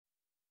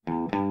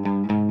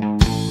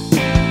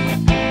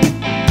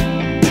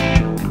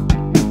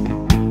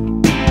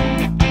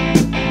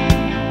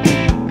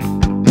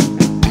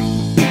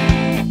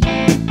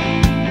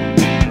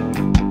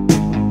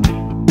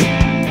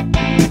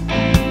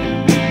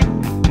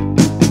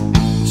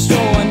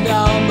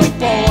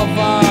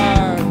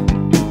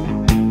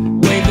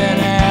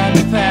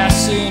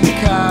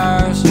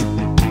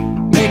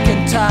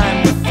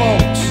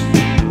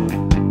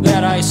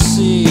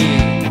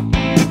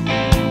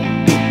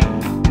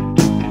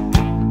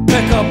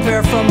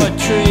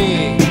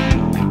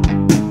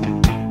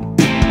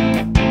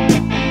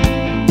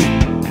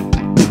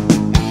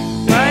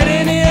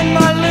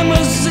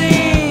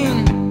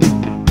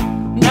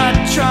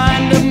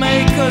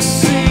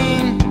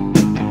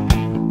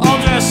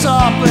dress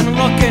up and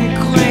looking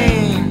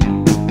clean,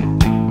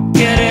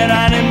 getting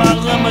out in my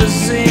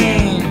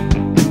limousine,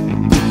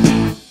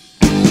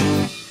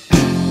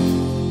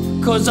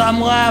 'cause I'm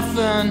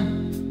laughing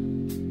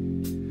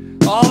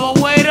all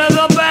the way to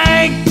the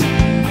bank.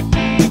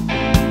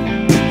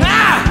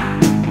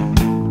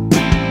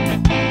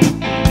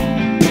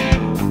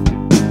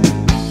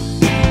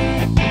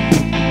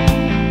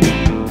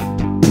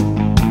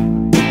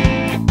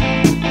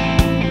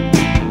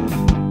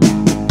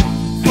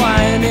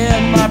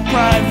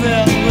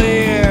 Private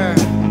Lear,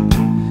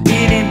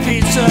 eating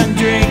pizza and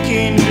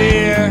drinking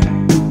beer,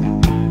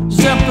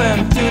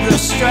 zipping through the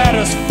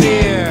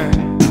stratosphere,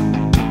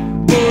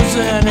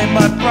 boozing in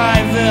my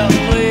private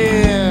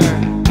Lear.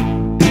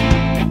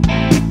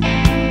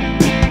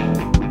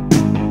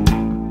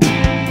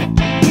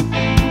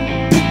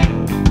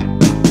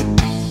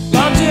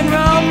 Lounging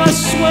around my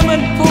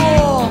swimming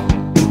pool,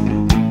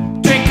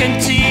 drinking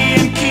tea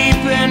and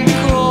keeping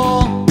cool,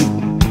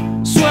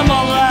 swim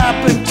a lap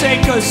and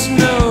take a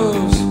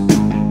snooze,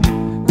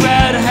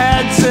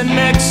 redheads and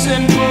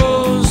mixing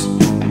booze,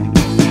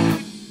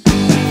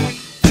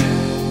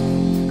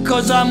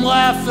 'cause I'm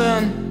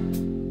laughing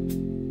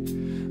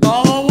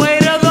all the way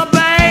to the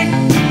bank.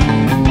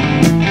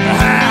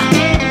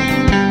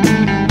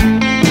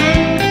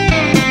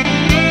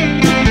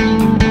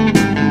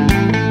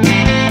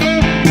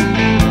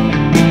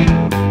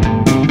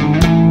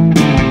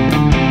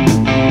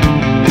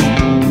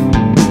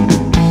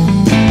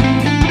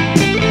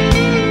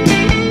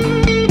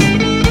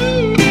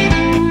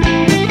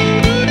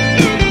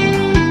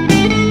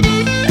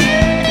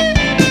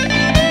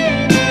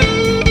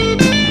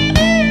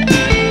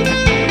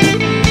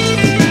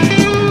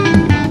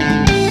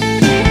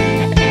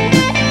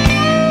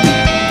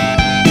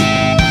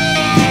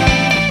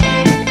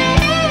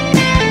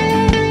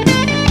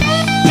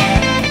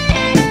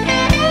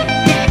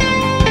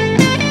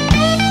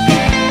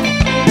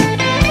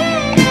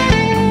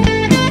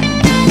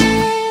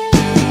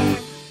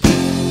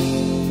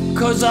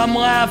 I'm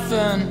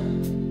laughing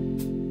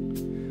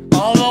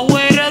all the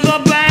way to the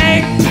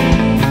bank.